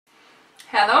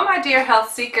Hello my dear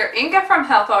health seeker, Inga from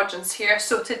Health Origins here.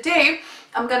 So today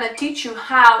I'm going to teach you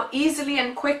how easily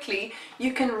and quickly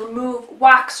you can remove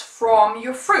wax from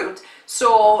your fruit.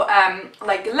 So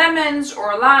like lemons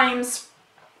or limes,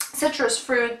 citrus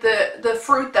fruit, the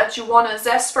fruit that you want to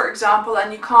zest for example,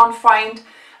 and you can't find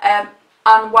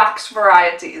unwaxed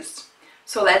varieties.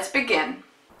 So let's begin.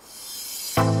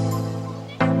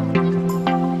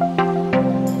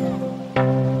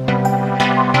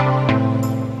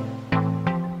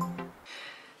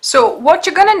 So what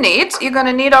you're going to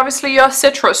need obviously your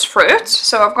citrus fruit.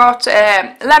 So I've got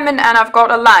a lemon and I've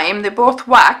got a lime, they're both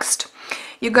waxed.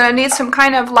 You're going to need some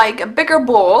kind of like a bigger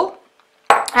bowl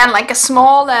and like a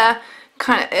small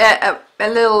kind of a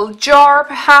little jar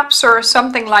perhaps, or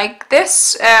something like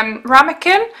this,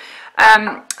 ramekin.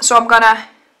 So I'm going to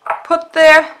put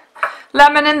the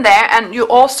lemon in there, and you're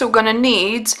also going to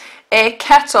need a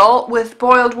kettle with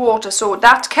boiled water. So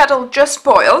that kettle just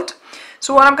boiled.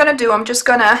 So what I'm going to do, I'm just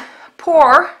going to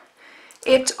pour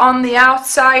it on the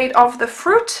outside of the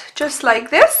fruit, just like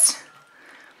this.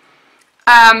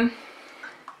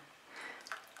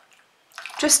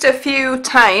 Just a few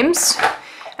times,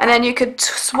 and then you could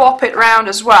swap it round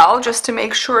as well, just to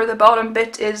make sure the bottom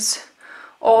bit is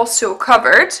also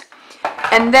covered.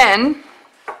 And then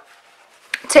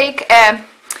take a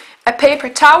paper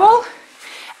towel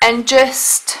and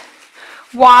just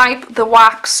wipe the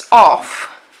wax off.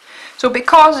 So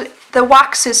because the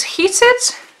wax is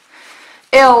heated,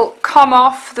 it'll come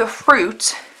off the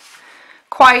fruit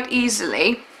quite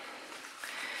easily.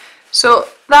 So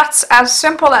that's as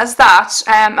simple as that,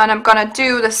 and I'm going to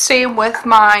do the same with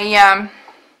my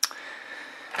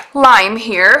lime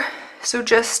here. So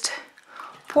just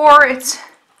pour it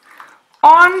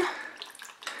on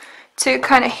to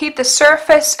kind of heat the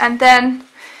surface, and then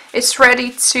it's ready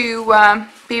to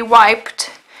be wiped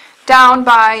down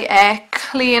by a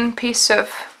clean piece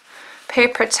of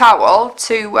paper towel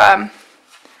to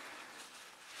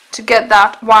get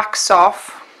that wax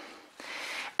off.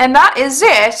 And that is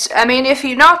it. I mean, if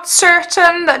you're not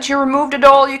certain that you removed it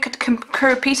all, you could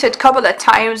repeat it a couple of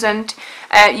times and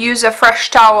use a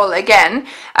fresh towel again.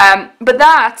 But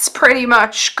that's pretty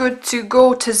much good to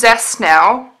go to zest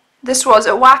now. This was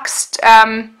a waxed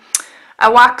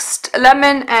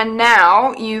lemon, and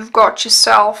now you've got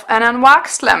yourself an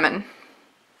unwaxed lemon.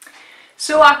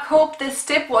 So I hope this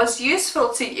tip was useful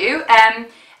to you,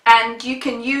 and you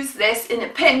can use this in a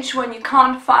pinch when you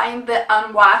can't find the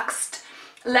unwaxed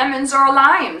lemons or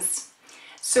limes.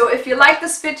 So if you like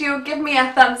this video, give me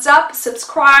a thumbs up,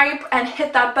 subscribe, and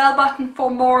hit that bell button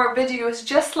for more videos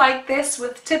just like this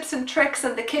with tips and tricks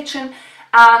in the kitchen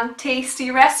and tasty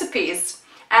recipes.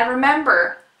 And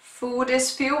remember, food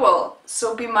is fuel,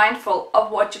 so be mindful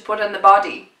of what you put in the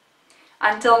body.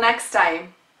 Until next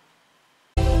time.